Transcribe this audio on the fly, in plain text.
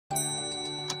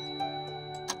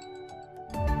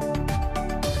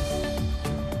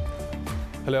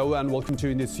Hello and welcome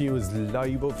to Indus News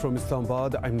live from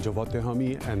Islamabad. I'm Jawad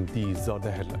Tehami and these are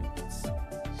the headlines.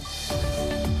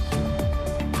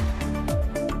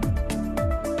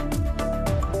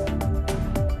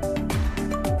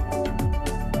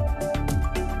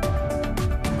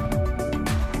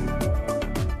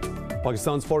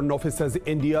 Pakistan's Foreign Office says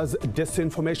India's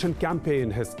disinformation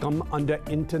campaign has come under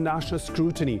international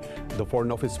scrutiny. The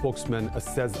Foreign Office spokesman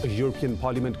says a European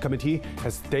Parliament committee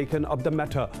has taken up the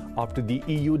matter after the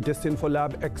EU Disinfo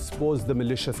Lab exposed the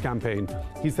malicious campaign.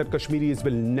 He said Kashmiris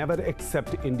will never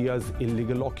accept India's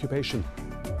illegal occupation.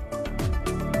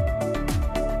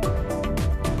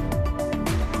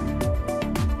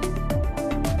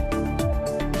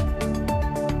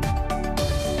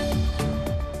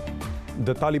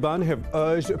 The Taliban have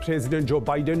urged President Joe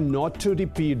Biden not to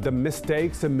repeat the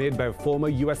mistakes made by former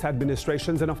U.S.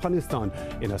 administrations in Afghanistan.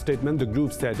 In a statement, the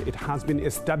group said it has been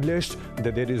established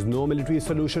that there is no military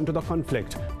solution to the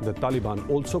conflict. The Taliban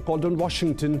also called on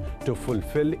Washington to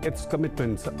fulfill its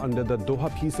commitments under the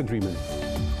Doha Peace Agreement.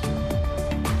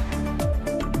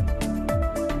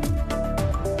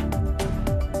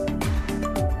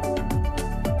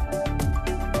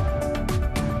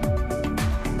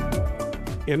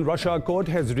 In Russia, a court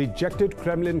has rejected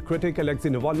Kremlin critic Alexei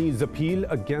Navalny's appeal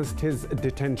against his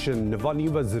detention. Navalny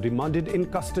was remanded in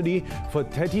custody for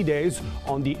 30 days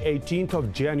on the 18th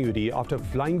of January after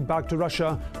flying back to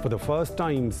Russia for the first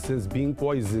time since being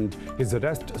poisoned. His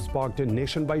arrest sparked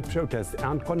nationwide protests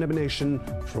and condemnation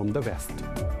from the West.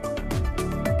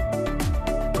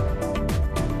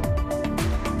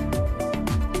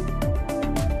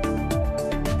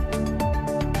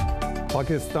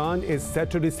 Pakistan is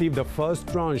set to receive the first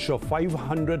tranche of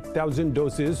 500,000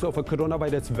 doses of a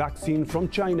coronavirus vaccine from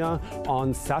China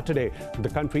on Saturday. The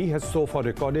country has so far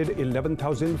recorded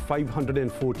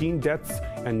 11,514 deaths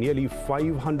and nearly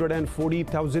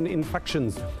 540,000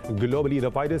 infections. Globally, the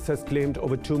virus has claimed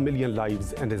over 2 million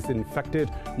lives and has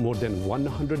infected more than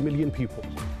 100 million people.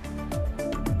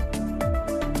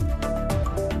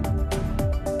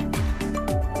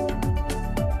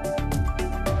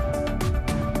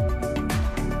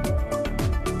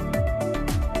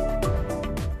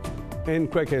 In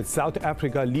cricket, South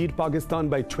Africa lead Pakistan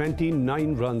by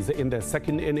 29 runs in their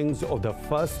second innings of the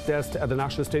first test at the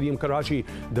National Stadium, Karachi.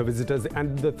 The visitors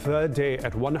ended the third day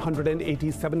at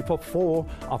 187 for 4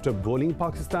 after bowling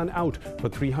Pakistan out for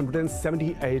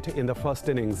 378 in the first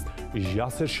innings.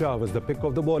 Yasir Shah was the pick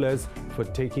of the bowlers for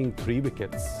taking 3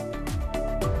 wickets.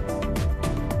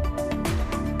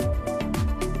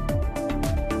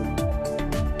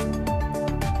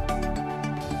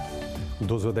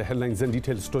 Those are the headlines and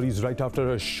detailed stories right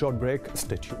after a short break.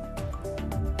 Stay tuned.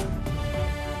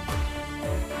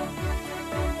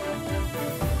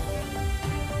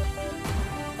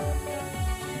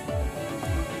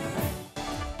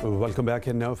 Welcome back,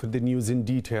 and now for the news in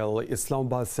detail.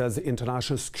 Islamabad says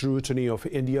international scrutiny of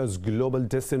India's global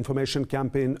disinformation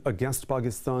campaign against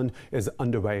Pakistan is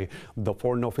underway. The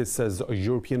Foreign Office says a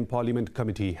European Parliament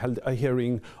committee held a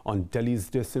hearing on Delhi's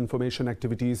disinformation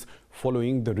activities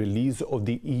following the release of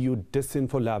the EU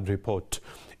Disinfo Lab report.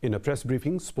 In a press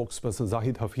briefing, spokesperson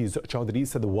Zahid Hafiz Chaudhry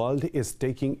said the world is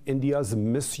taking India's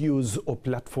misuse of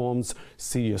platforms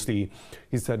seriously.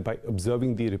 He said by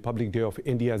observing the Republic Day of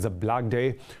India as a black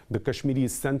day, the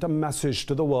Kashmiris sent a message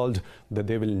to the world that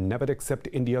they will never accept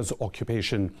India's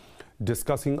occupation.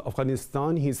 Discussing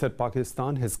Afghanistan, he said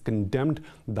Pakistan has condemned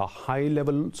the high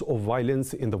levels of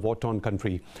violence in the war-torn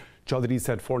country. Chaudhry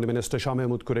said Foreign Minister Shah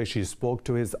Mahmood Qureshi spoke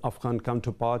to his Afghan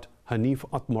counterpart Hanif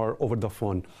Atmar over the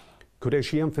phone.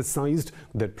 Qureshi emphasized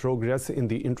that progress in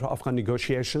the intra-Afghan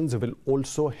negotiations will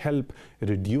also help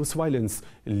reduce violence,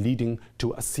 leading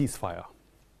to a ceasefire.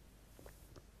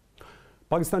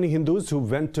 Pakistani Hindus who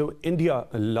went to India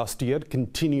last year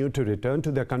continue to return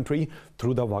to their country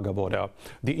through the Wagah border.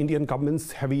 The Indian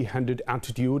government's heavy-handed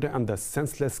attitude and the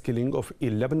senseless killing of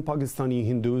 11 Pakistani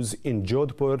Hindus in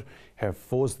Jodhpur have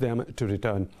forced them to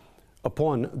return.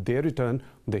 Upon their return,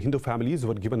 the Hindu families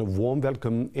were given a warm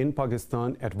welcome in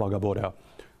Pakistan at Wagah border.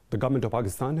 The government of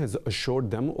Pakistan has assured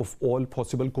them of all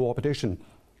possible cooperation.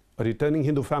 A returning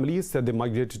Hindu family said they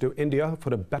migrated to India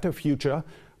for a better future,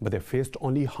 but they faced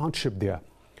only hardship there.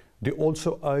 They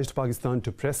also urged Pakistan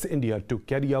to press India to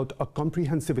carry out a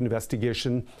comprehensive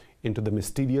investigation into the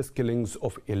mysterious killings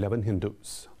of 11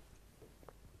 Hindus.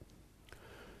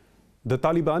 The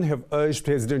Taliban have urged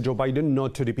President Joe Biden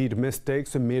not to repeat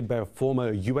mistakes made by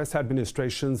former U.S.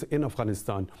 administrations in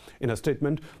Afghanistan. In a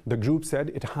statement, the group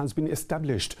said it has been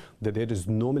established that there is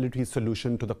no military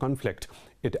solution to the conflict.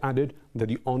 It added that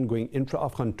the ongoing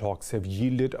intra-Afghan talks have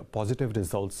yielded positive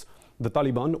results. The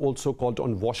Taliban also called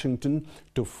on Washington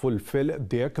to fulfill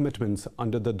their commitments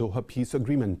under the Doha peace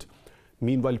agreement.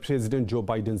 Meanwhile, President Joe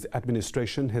Biden's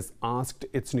administration has asked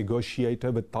its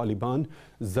negotiator with Taliban,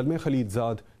 Zalmay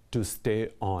Khalilzad, to stay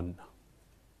on.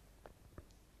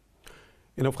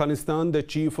 In Afghanistan, the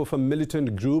chief of a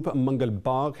militant group, Mangal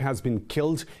Bagh, has been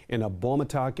killed in a bomb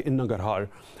attack in Nangarhar.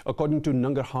 According to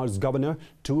Nangarhar's governor,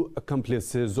 2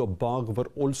 accomplices of Bagh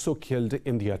were also killed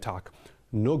in the attack.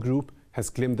 No group has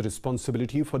claimed the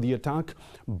responsibility for the attack.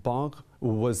 Bagh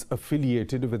was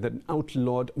affiliated with an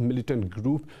outlawed militant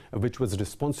group which was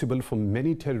responsible for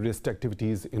many terrorist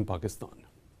activities in Pakistan.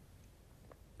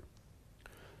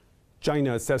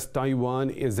 China says Taiwan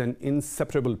is an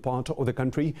inseparable part of the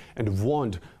country and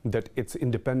warned that its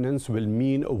independence will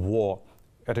mean a war.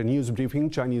 At a news briefing,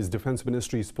 Chinese Defense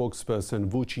Ministry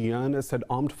spokesperson Wu Qian said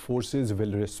armed forces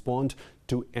will respond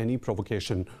to any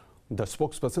provocation. The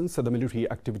spokesperson said the military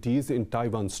activities in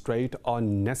Taiwan Strait are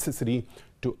necessary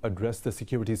to address the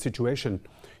security situation.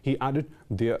 He added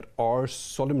there are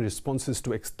solemn responses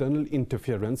to external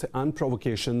interference and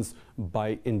provocations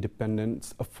by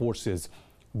independent forces.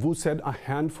 Wu said a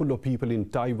handful of people in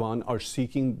Taiwan are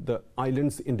seeking the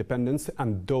island's independence,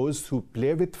 and those who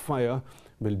play with fire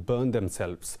will burn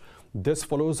themselves. This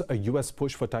follows a U.S.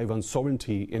 push for Taiwan's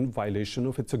sovereignty in violation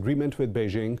of its agreement with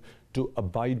Beijing to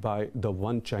abide by the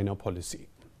One China policy.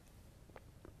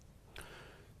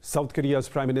 South Korea's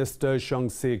Prime Minister Chung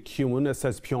Se-kyun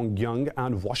says Pyongyang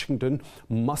and Washington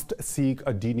must seek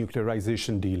a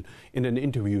denuclearization deal. In an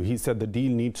interview, he said the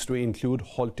deal needs to include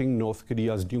halting North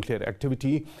Korea's nuclear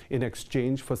activity in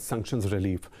exchange for sanctions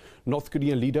relief. North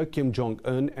Korean leader Kim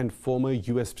Jong-un and former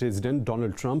U.S. President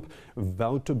Donald Trump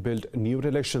vowed to build new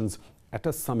relations at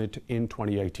a summit in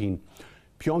 2018.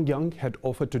 Pyongyang had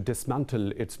offered to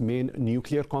dismantle its main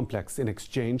nuclear complex in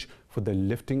exchange for the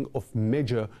lifting of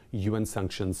major UN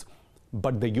sanctions.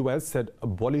 But the US said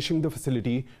abolishing the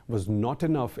facility was not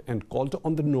enough and called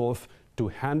on the North to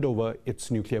hand over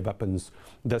its nuclear weapons.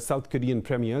 The South Korean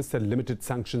premier said limited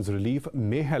sanctions relief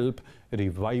may help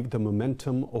revive the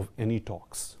momentum of any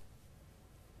talks.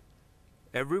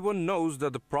 Everyone knows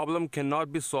that the problem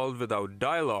cannot be solved without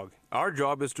dialogue. Our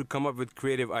job is to come up with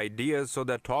creative ideas so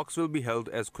that talks will be held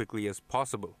as quickly as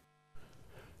possible.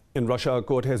 In Russia, a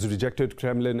court has rejected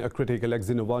Kremlin critic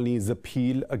Alexei Navalny's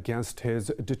appeal against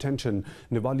his detention.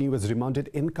 Navalny was remanded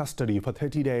in custody for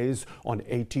 30 days on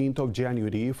 18th of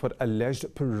January for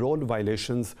alleged parole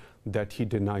violations that he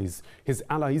denies. His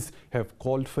allies have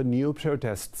called for new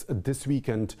protests this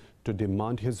weekend to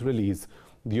demand his release.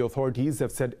 The authorities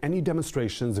have said any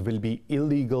demonstrations will be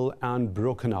illegal and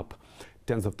broken up.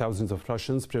 Tens of thousands of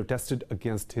Russians protested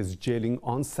against his jailing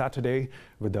on Saturday,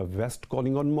 with the West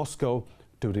calling on Moscow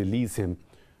to release him.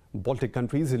 Baltic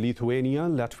countries, Lithuania,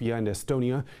 Latvia and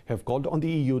Estonia have called on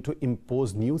the EU to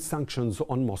impose new sanctions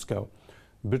on Moscow.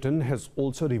 Britain has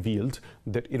also revealed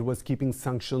that it was keeping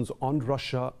sanctions on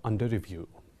Russia under review.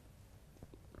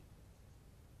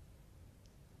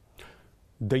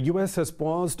 The US has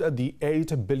paused the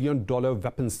 $8 billion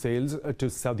weapons sales to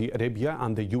Saudi Arabia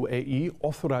and the UAE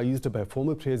authorized by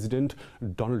former President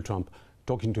Donald Trump.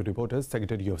 Talking to reporters,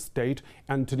 Secretary of State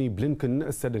Antony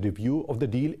Blinken said a review of the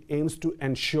deal aims to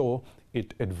ensure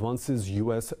it advances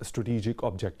US strategic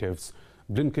objectives.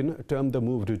 Blinken termed the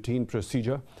move routine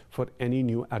procedure for any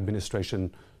new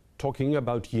administration. Talking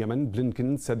about Yemen,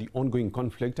 Blinken said the ongoing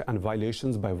conflict and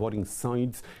violations by warring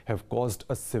sides have caused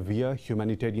a severe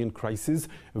humanitarian crisis,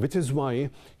 which is why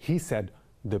he said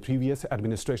the previous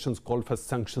administration's call for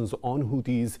sanctions on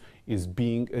Houthis is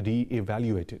being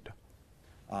re-evaluated.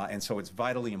 And so it's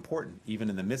vitally important, even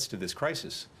in the midst of this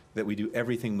crisis, that we do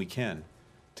everything we can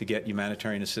to get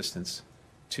humanitarian assistance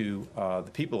to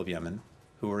the people of Yemen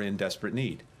who are in desperate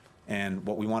need. And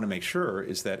what we want to make sure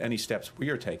is that any steps we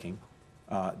are taking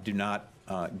do not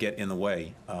get in the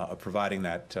way of providing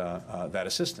that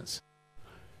assistance.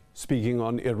 Speaking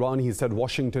on Iran, he said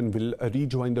Washington will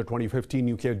rejoin the 2015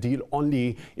 nuclear deal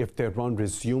only if Tehran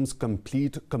resumes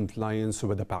complete compliance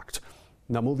with the pact.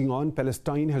 Now moving on,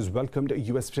 Palestine has welcomed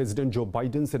US President Joe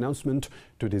Biden's announcement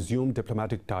to resume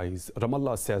diplomatic ties.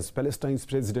 Ramallah says Palestine's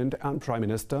president and prime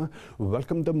minister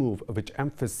welcomed the move, which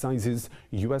emphasizes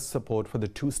US support for the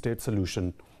two-state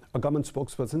solution. A government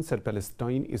spokesperson said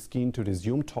Palestine is keen to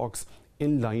resume talks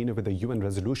in line with the UN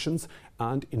resolutions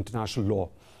and international law.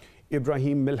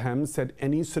 Ibrahim Milham said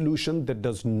any solution that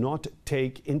does not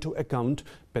take into account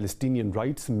Palestinian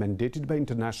rights mandated by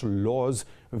international laws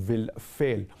will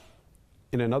fail.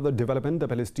 In another development, the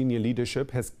Palestinian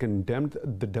leadership has condemned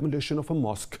the demolition of a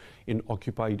mosque in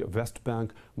occupied West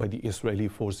Bank by the Israeli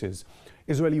forces.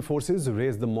 Israeli forces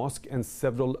razed the mosque and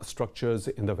several structures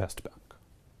in the West Bank.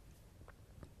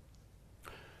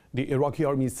 The Iraqi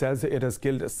army says it has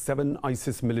killed 7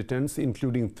 ISIS militants,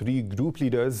 including 3 group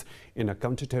leaders, in a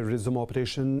counter-terrorism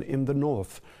operation in the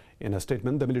north. In a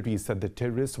statement, the military said the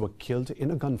terrorists were killed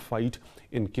in a gunfight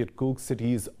in Kirkuk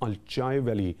city's Al-Chai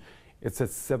Valley. It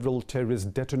says several terrorists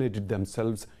detonated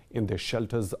themselves in their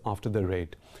shelters after the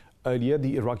raid. Earlier,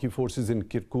 the Iraqi forces in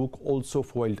Kirkuk also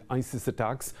foiled ISIS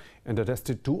attacks and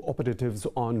arrested 2 operatives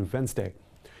on Wednesday.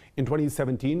 In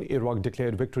 2017, Iraq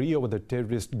declared victory over the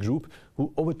terrorist group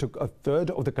who overtook a third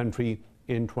of the country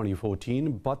in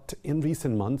 2014. But in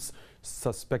recent months,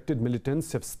 suspected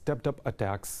militants have stepped up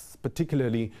attacks,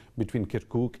 particularly between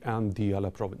Kirkuk and the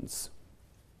Diyala province.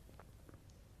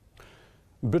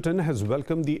 Britain has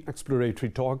welcomed the exploratory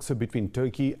talks between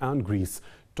Turkey and Greece.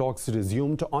 Talks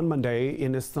resumed on Monday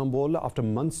in Istanbul after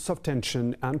months of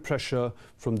tension and pressure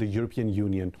from the European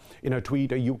Union. In a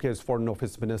tweet, UK's Foreign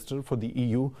Office Minister for the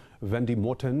EU, Wendy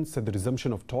Morton, said the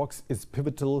resumption of talks is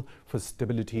pivotal for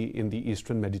stability in the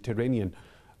Eastern Mediterranean.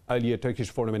 Earlier,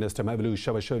 Turkish Foreign Minister Mevlut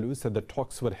Çavuşoğlu said the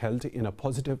talks were held in a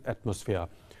positive atmosphere.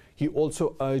 He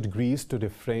also urged Greece to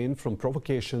refrain from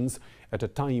provocations at a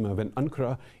time when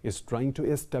Ankara is trying to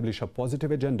establish a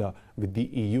positive agenda with the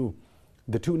EU.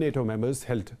 The 2 NATO members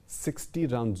held 60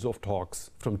 rounds of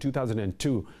talks from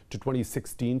 2002 to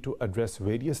 2016 to address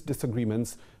various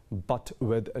disagreements, but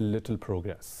with little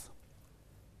progress.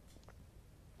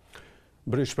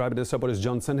 British Prime Minister Boris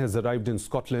Johnson has arrived in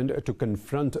Scotland to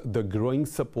confront the growing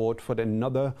support for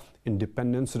another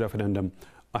independence referendum.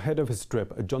 Ahead of his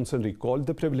trip, Johnson recalled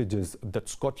the privileges that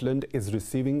Scotland is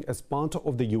receiving as part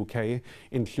of the UK,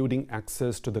 including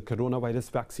access to the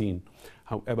coronavirus vaccine.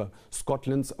 However,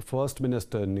 Scotland's First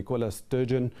Minister Nicola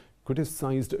Sturgeon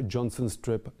criticised Johnson's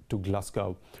trip to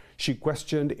Glasgow. She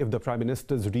questioned if the Prime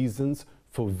Minister's reasons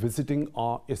for visiting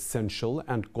are essential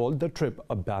and called the trip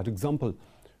a bad example.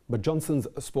 But Johnson's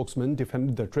spokesman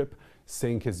defended the trip,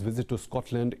 saying his visit to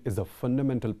Scotland is a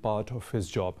fundamental part of his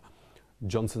job.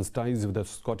 Johnson's ties with the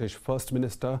Scottish First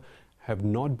Minister have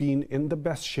not been in the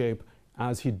best shape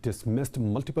as he dismissed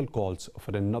multiple calls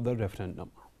for another referendum.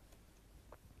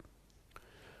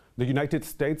 The United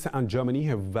States and Germany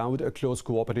have vowed a close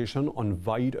cooperation on a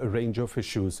wide range of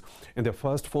issues. In their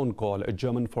first phone call,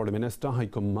 German Foreign Minister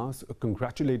Heiko Maas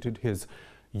congratulated his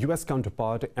U.S.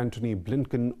 counterpart Antony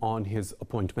Blinken on his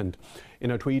appointment.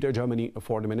 In a tweet, Germany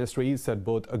Foreign Ministry said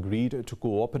both agreed to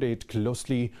cooperate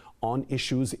closely on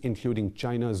issues including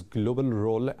China's global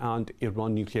role and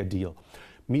Iran nuclear deal.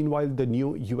 Meanwhile, the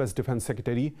new U.S. Defense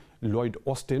Secretary Lloyd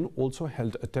Austin also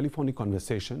held a telephonic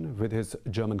conversation with his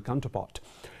German counterpart.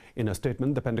 In a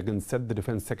statement, the Pentagon said the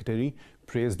Defense Secretary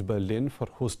praised Berlin for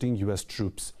hosting U.S.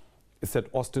 troops. It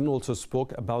said Austin also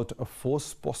spoke about a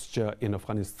force posture in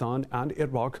Afghanistan and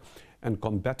Iraq and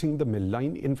combating the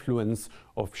malign influence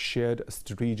of shared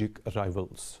strategic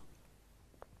rivals.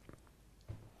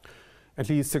 At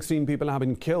least 16 people have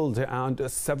been killed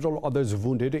and several others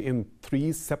wounded in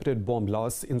 3 separate bomb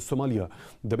blasts in Somalia.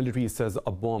 The military says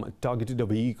a bomb targeted a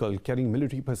vehicle carrying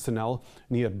military personnel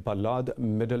near Balad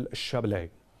Middle Shabelle.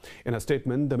 In a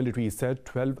statement, the military said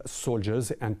 12 soldiers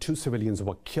and 2 civilians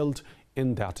were killed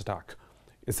in that attack.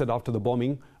 It said after the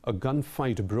bombing, a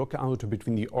gunfight broke out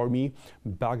between the army,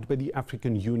 backed by the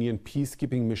African Union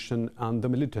peacekeeping mission, and the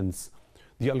militants.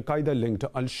 The Al-Qaeda-linked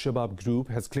Al-Shabaab group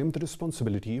has claimed the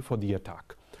responsibility for the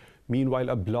attack. Meanwhile,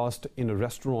 a blast in a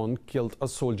restaurant killed a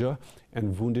soldier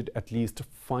and wounded at least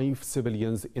 5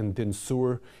 civilians in Din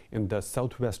Sur in the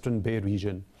southwestern Bay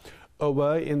region.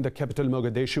 Over in the capital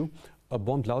Mogadishu, a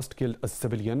bomb blast killed a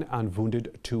civilian and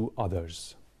wounded 2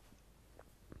 others.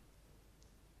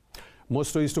 More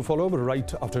stories to follow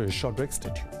right after a short break. Stay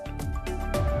tuned.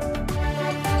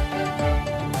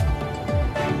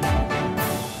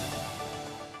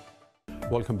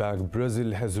 Welcome back.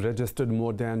 Brazil has registered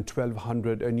more than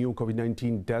 1,200 new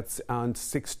COVID-19 deaths and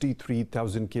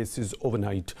 63,000 cases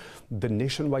overnight. The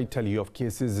nationwide tally of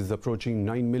cases is approaching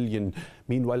 9 million.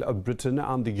 Meanwhile, Britain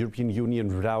and the European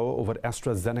Union row over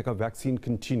AstraZeneca vaccine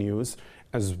continues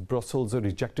as Brussels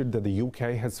rejected that the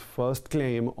UK has first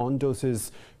claim on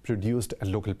doses produced at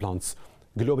local plants.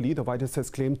 Globally, the virus has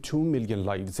claimed 2 million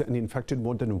lives and infected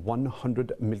more than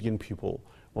 100 million people.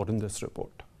 More in this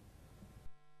report.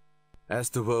 As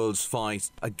the world's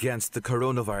fight against the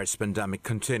coronavirus pandemic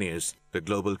continues, the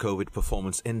Global COVID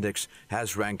Performance Index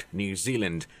has ranked New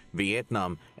Zealand,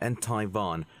 Vietnam and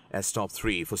Taiwan as top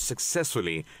 3 for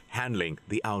successfully handling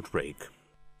the outbreak.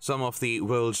 Some of the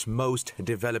world's most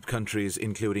developed countries,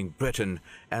 including Britain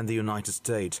and the United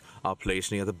States, are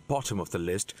placed near the bottom of the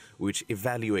list, which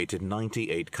evaluated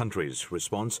 98 countries'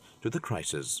 response to the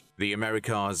crisis. The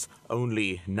Americas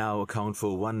only now account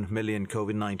for 1 million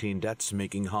COVID-19 deaths,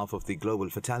 making half of the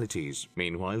global fatalities.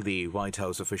 Meanwhile, the White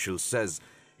House official says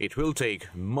it will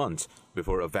take months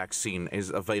before a vaccine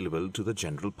is available to the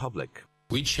general public.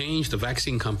 We change the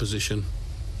vaccine composition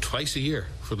twice a year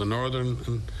for the northern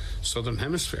and southern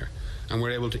hemisphere, and we're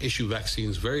able to issue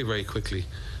vaccines very, very quickly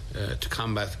to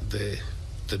combat the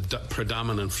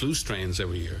predominant flu strains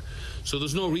every year. So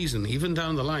there's no reason, even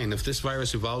down the line, if this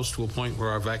virus evolves to a point where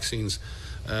our vaccines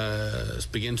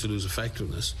begin to lose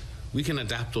effectiveness, we can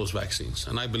adapt those vaccines,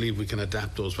 and I believe we can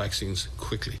adapt those vaccines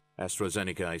quickly.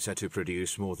 AstraZeneca is set to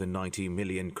produce more than 90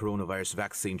 million coronavirus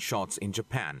vaccine shots in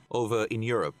Japan. Over in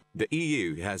Europe, the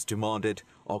EU has demanded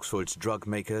Oxford's drug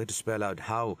maker to spell out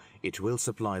how it will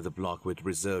supply the bloc with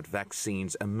reserved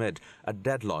vaccines amid a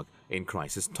deadlock in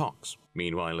crisis talks.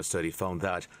 Meanwhile, a study found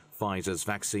that Pfizer's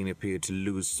vaccine appeared to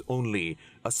lose only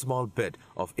a small bit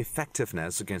of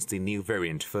effectiveness against the new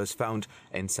variant first found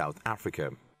in South Africa.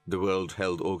 The World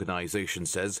Health Organization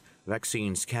says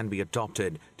vaccines can be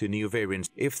adopted to new variants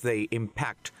if they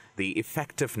impact the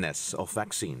effectiveness of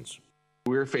vaccines.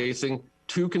 We're facing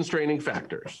two constraining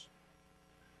factors.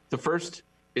 The first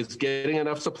is getting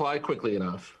enough supply quickly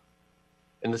enough.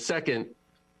 And the second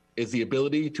is the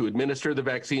ability to administer the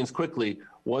vaccines quickly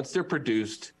once they're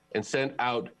produced and sent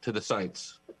out to the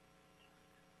sites.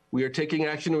 We are taking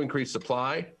action to increase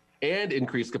supply and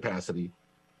increase capacity.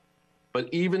 But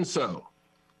even so,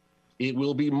 it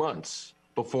will be months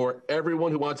before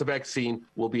everyone who wants a vaccine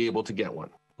will be able to get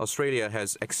one. Australia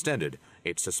has extended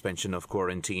its suspension of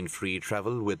quarantine-free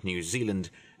travel with New Zealand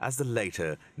as the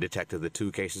latter detected the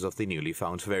 2 cases of the newly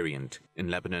found variant. In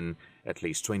Lebanon, at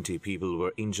least 20 people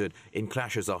were injured in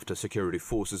clashes after security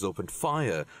forces opened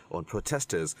fire on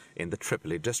protesters in the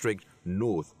Tripoli district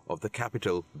north of the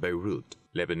capital, Beirut.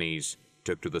 Lebanese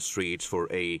took to the streets for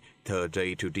a third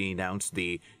day to denounce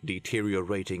the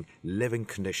deteriorating living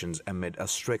conditions amid a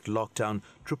strict lockdown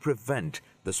to prevent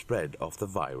the spread of the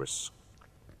virus.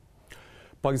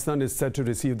 Pakistan is set to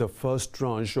receive the first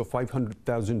tranche of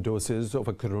 500,000 doses of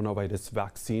a coronavirus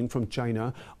vaccine from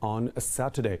China on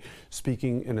Saturday.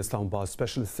 Speaking in Islamabad,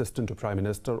 Special Assistant to Prime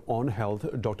Minister on Health,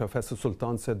 Dr. Faisal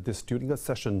Sultan said this during a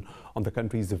session on the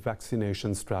country's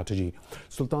vaccination strategy.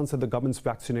 Sultan said the government's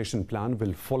vaccination plan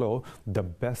will follow the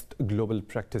best global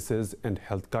practices and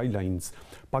health guidelines.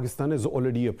 Pakistan has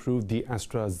already approved the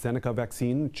AstraZeneca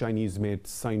vaccine, Chinese-made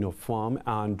Sinopharm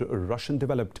and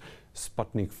Russian-developed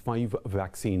Sputnik 5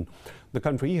 vaccine. The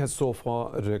country has so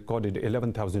far recorded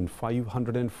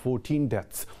 11,514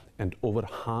 deaths and over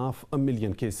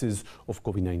 500,000 cases of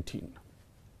COVID-19.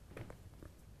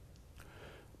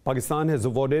 Pakistan has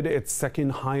awarded its second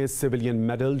highest civilian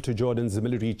medal to Jordan's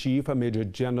military chief, Major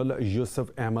General Yusuf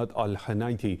Ahmad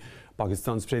Al-Hanaiti.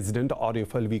 Pakistan's President Arif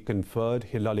Alvi conferred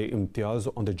Hilal-e-Imtiaz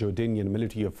on the Jordanian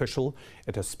military official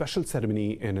at a special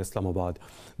ceremony in Islamabad.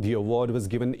 The award was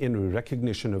given in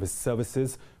recognition of his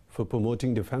services for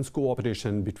promoting defense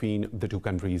cooperation between the two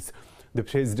countries. The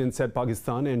president said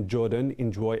Pakistan and Jordan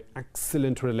enjoy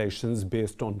excellent relations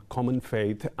based on common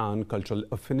faith and cultural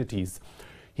affinities.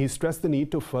 He stressed the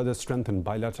need to further strengthen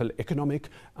bilateral economic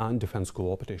and defense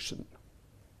cooperation.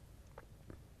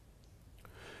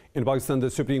 In Pakistan, the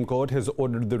Supreme Court has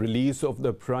ordered the release of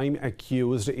the prime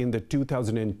accused in the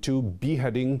 2002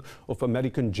 beheading of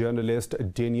American journalist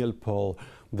Daniel Pearl.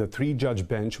 The 3-judge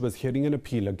bench was hearing an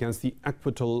appeal against the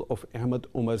acquittal of Ahmed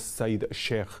Umar Saeed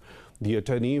Sheikh. The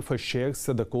attorney for Sheikh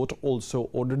said the court also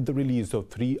ordered the release of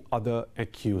 3 other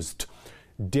accused.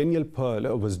 Daniel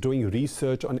Pearl was doing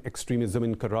research on extremism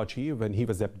in Karachi when he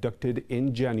was abducted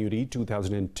in January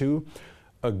 2002.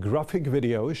 A graphic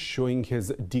video showing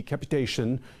his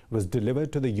decapitation was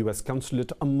delivered to the U.S.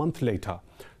 consulate a month later.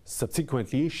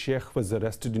 Subsequently, Sheikh was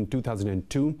arrested in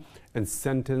 2002 and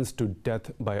sentenced to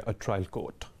death by a trial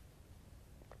court.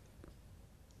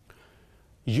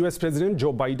 U.S. President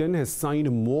Joe Biden has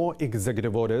signed more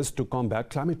executive orders to combat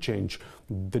climate change.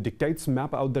 The dictates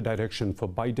map out the direction for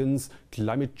Biden's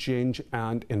climate change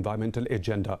and environmental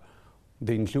agenda.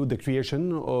 They include the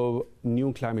creation of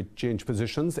new climate change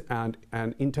positions and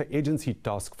an interagency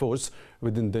task force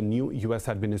within the new U.S.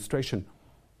 administration.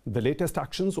 The latest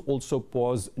actions also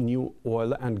pause new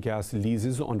oil and gas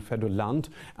leases on federal land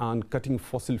and cutting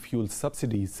fossil fuel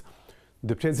subsidies.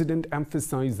 The president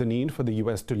emphasized the need for the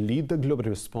U.S. to lead the global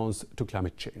response to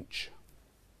climate change.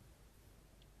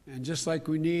 And just like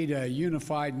we need a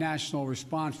unified national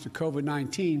response to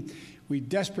COVID-19, we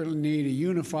desperately need a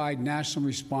unified national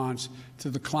response to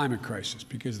the climate crisis,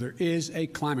 because there is a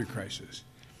climate crisis.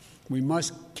 We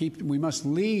must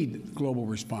lead global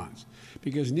response,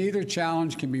 because neither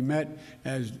challenge can be met,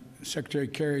 as Secretary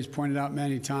Kerry has pointed out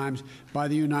many times, by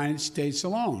the United States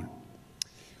alone.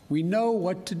 We know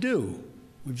what to do.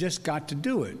 We've just got to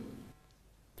do it.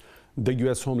 The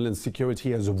U.S. Homeland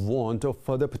Security has warned of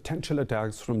further potential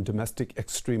attacks from domestic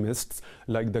extremists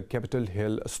like the Capitol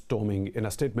Hill storming. In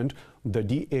a statement, the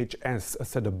DHS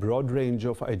said a broad range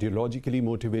of ideologically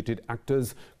motivated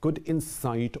actors could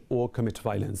incite or commit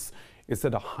violence. It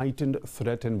said a heightened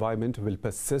threat environment will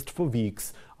persist for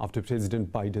weeks after President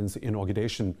Biden's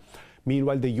inauguration.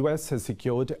 Meanwhile, the U.S. has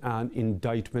secured an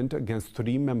indictment against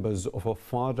 3 members of a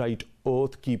far-right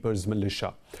Oath Keepers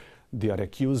militia. They are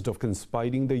accused of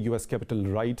conspiring the U.S. Capitol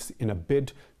riots in a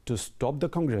bid to stop the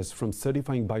Congress from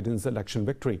certifying Biden's election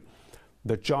victory.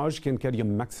 The charge can carry a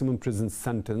maximum prison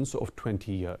sentence of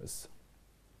 20 years.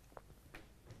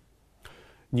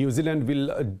 New Zealand will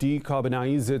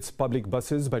decarbonize its public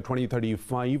buses by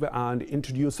 2035 and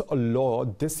introduce a law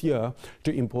this year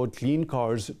to import clean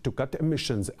cars to cut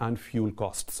emissions and fuel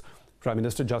costs. Prime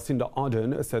Minister Jacinda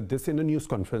Ardern said this in a news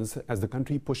conference as the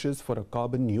country pushes for a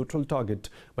carbon-neutral target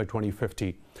by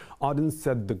 2050. Ardern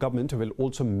said the government will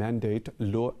also mandate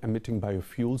low-emitting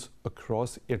biofuels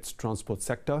across its transport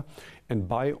sector and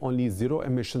buy only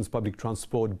zero-emissions public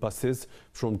transport buses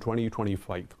from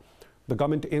 2025. The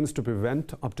government aims to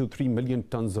prevent up to 3 million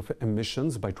tons of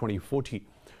emissions by 2040.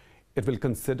 It will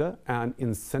consider an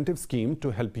incentive scheme to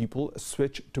help people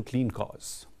switch to clean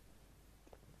cars.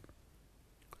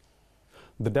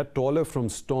 The death toll from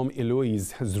Storm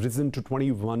Eloise has risen to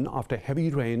 21 after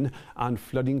heavy rain and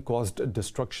flooding caused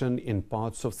destruction in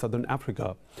parts of southern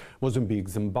Africa. Mozambique,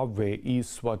 Zimbabwe,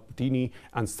 Eswatini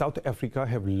and South Africa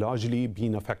have largely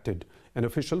been affected. An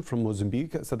official from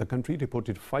Mozambique said the country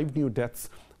reported 5 new deaths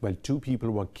while 2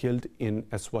 people were killed in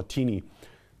Eswatini.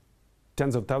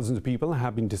 Tens of thousands of people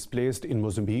have been displaced in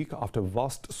Mozambique after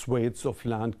vast swathes of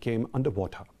land came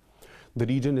underwater. The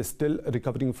region is still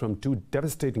recovering from 2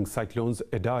 devastating cyclones,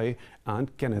 Idai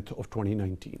and Kenneth of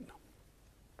 2019.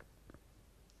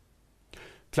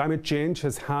 Climate change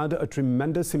has had a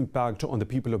tremendous impact on the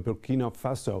people of Burkina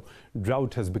Faso.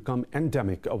 Drought has become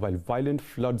endemic, while violent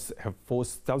floods have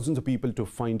forced thousands of people to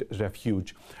find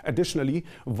refuge. Additionally,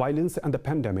 violence and the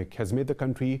pandemic has made the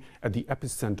country at the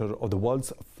epicenter of the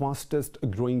world's fastest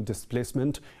growing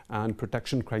displacement and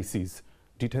protection crises.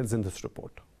 Details in this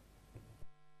report.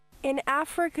 In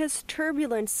Africa's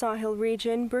turbulent Sahel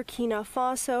region, Burkina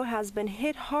Faso has been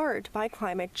hit hard by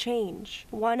climate change.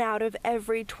 1 out of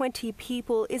every 20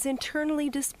 people is internally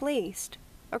displaced.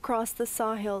 Across the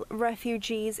Sahel,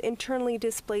 refugees, internally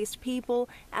displaced people,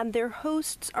 and their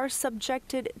hosts are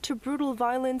subjected to brutal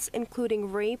violence,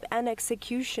 including rape and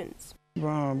executions.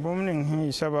 I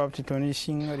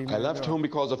left home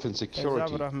because of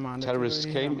insecurity. Terrorists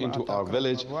came into our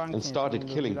village and started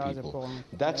killing people.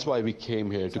 That's why we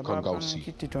came here to Kongausi.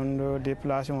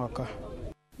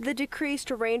 The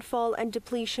decreased rainfall and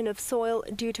depletion of soil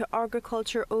due to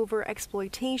agriculture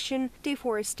overexploitation,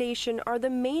 deforestation are the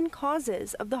main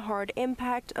causes of the hard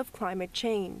impact of climate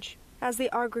change. As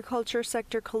the agriculture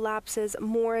sector collapses,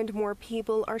 more and more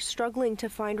people are struggling to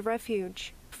find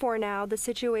refuge. For now, the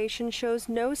situation shows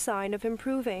no sign of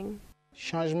improving.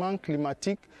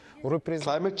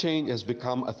 Climate change has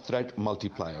become a threat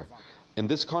multiplier. In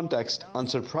this context,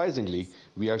 unsurprisingly,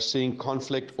 we are seeing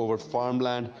conflict over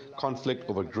farmland, conflict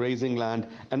over grazing land,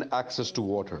 and access to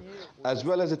water, as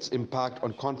well as its impact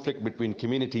on conflict between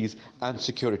communities and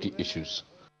security issues.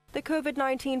 The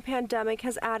COVID-19 pandemic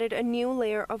has added a new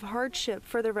layer of hardship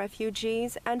for the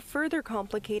refugees and further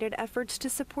complicated efforts to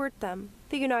support them.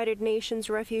 The United Nations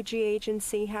Refugee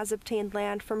Agency has obtained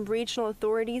land from regional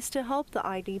authorities to help the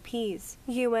IDPs.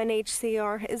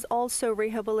 UNHCR is also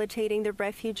rehabilitating the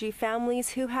refugee families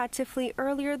who had to flee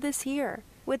earlier this year.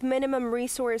 With minimum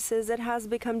resources, it has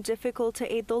become difficult to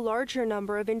aid the larger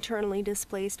number of internally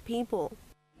displaced people.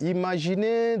 Imagine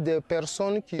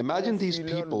these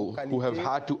people who have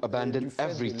had to abandon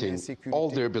everything, all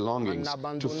their belongings,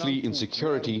 to flee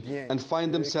insecurity and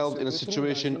find themselves in a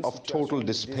situation of total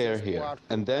despair here.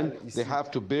 And then they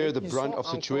have to bear the brunt of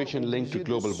situation linked to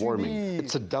global warming.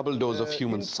 It's a double dose of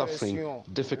human suffering,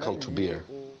 difficult to bear.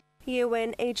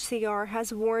 UNHCR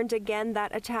has warned again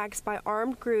that attacks by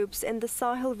armed groups in the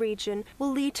Sahel region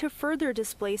will lead to further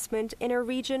displacement in a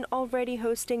region already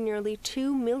hosting nearly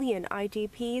 2 million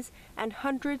IDPs and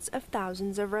hundreds of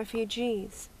thousands of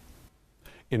refugees.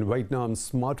 In Vietnam,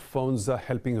 smartphones are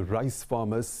helping rice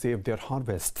farmers save their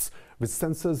harvests. With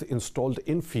sensors installed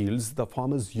in fields, the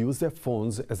farmers use their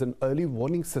phones as an early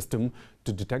warning system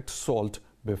to detect salt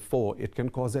before it can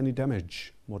cause any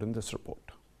damage. More in this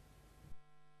report.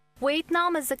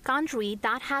 Vietnam is a country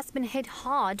that has been hit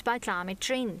hard by climate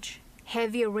change.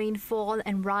 Heavier rainfall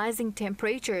and rising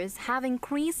temperatures have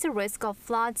increased the risk of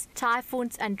floods,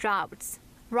 typhoons, and droughts.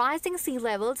 Rising sea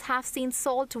levels have seen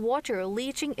salt water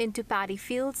leaching into paddy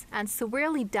fields and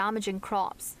severely damaging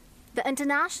crops. The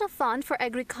International Fund for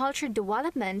Agriculture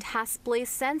Development has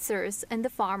placed sensors in the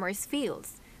farmers'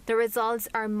 fields. The results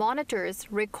are monitors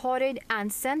recorded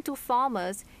and sent to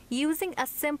farmers using a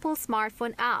simple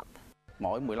smartphone app.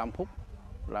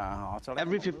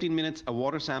 Every 15 minutes, a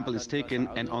water sample is taken,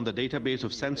 and on the database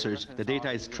of sensors, the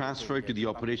data is transferred to the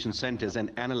operation centers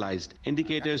and analyzed.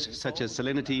 Indicators such as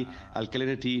salinity,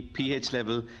 alkalinity, pH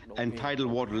level, and tidal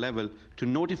water level to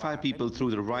notify people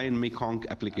through the Ryan-Mekong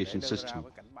application system.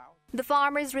 The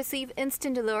farmers receive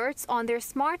instant alerts on their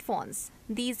smartphones.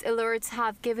 These alerts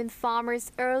have given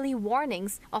farmers early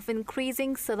warnings of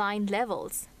increasing saline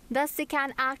levels. Thus, they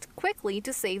can act quickly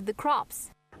to save the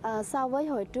crops.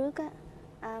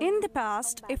 In the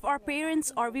past, if our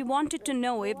parents or we wanted to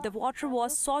know if the water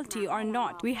was salty or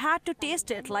not, we had to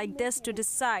taste it like this to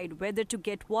decide whether to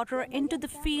get water into the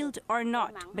field or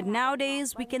not. But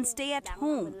nowadays, we can stay at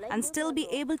home and still be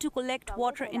able to collect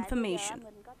water information.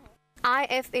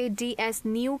 IFAD's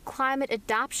new climate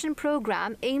adaptation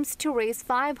program aims to raise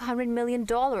 $500 million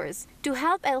to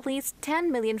help at least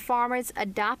 10 million farmers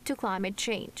adapt to climate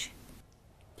change.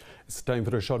 It's time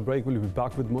for a short break. We'll be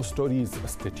back with more stories.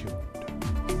 Stay tuned.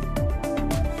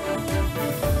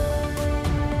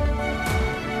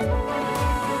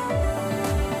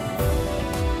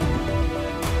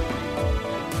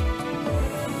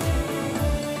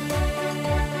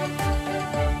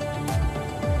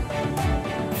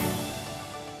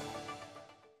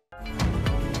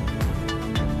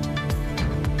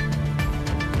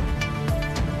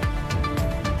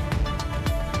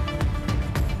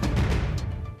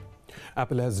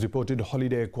 Apple has reported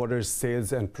holiday quarter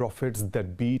sales and profits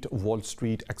that beat Wall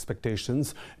Street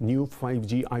expectations. New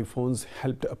 5G iPhones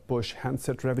helped push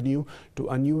handset revenue to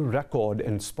a new record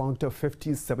and sparked a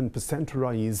 57%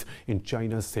 rise in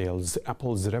China's sales.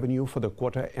 Apple's revenue for the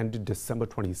quarter ended December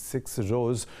 26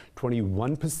 rose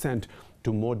 21%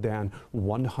 to more than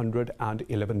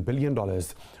 $111 billion.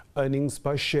 Earnings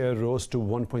per share rose to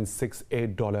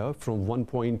 $1.68 from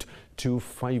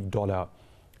 $1.25.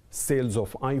 Sales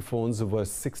of iPhones were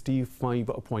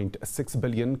 65.6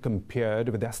 billion compared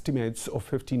with estimates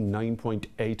of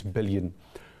 59.8 billion.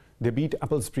 They beat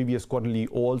Apple's previous quarterly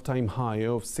all-time high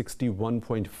of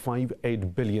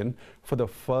 61.58 billion for the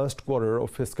first quarter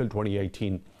of fiscal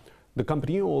 2018. The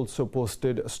company also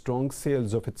posted strong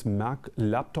sales of its Mac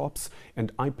laptops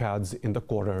and iPads in the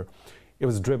quarter. It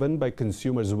was driven by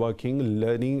consumers working,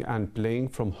 learning, and playing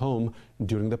from home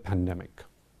during the pandemic.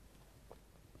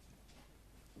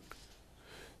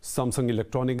 Samsung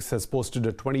Electronics has posted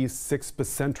a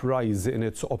 26% rise in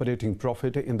its operating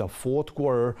profit in the fourth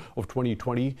quarter of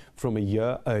 2020 from a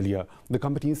year earlier. The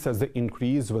company says the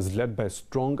increase was led by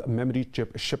strong memory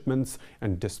chip shipments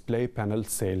and display panel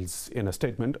sales. In a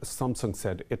statement, Samsung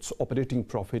said its operating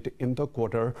profit in the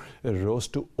quarter rose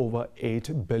to over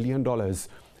 $8 billion.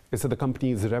 It said the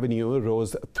company's revenue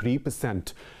rose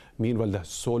 3%. Meanwhile, the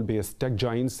Seoul-based tech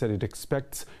giant said it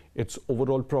expects its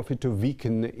overall profit to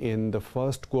weaken in the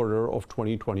first quarter of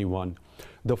 2021.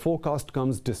 The forecast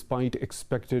comes despite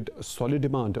expected solid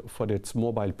demand for its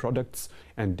mobile products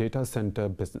and data center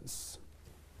business.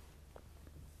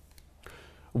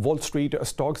 Wall Street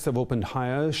stocks have opened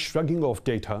higher, shrugging off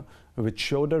data which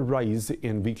showed a rise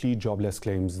in weekly jobless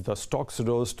claims. The stocks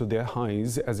rose to their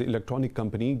highs as electronic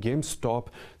company GameStop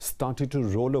started to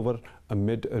roll over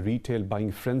amid a retail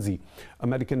buying frenzy.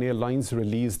 American Airlines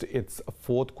released its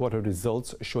fourth quarter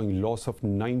results showing loss of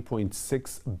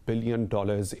 $9.6 billion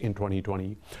in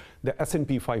 2020. The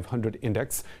S&P 500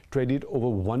 index traded over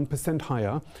 1%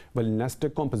 higher, while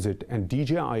Nasdaq Composite and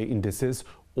DJI indices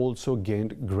also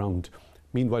gained ground.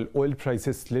 Meanwhile, oil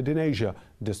prices slid in Asia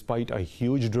despite a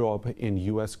huge drop in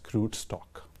U.S. crude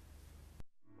stock.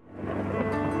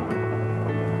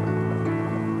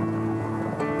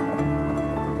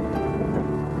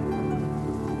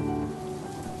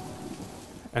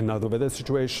 And now the weather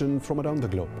situation from around the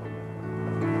globe.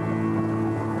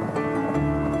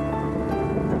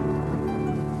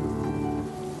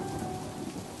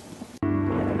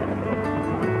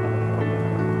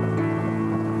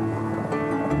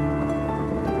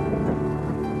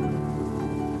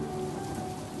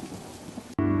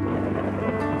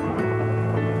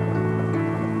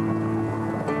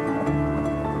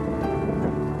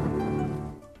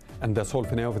 And that's all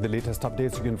for now. For the latest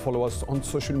updates, you can follow us on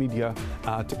social media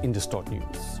at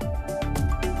Indus.News.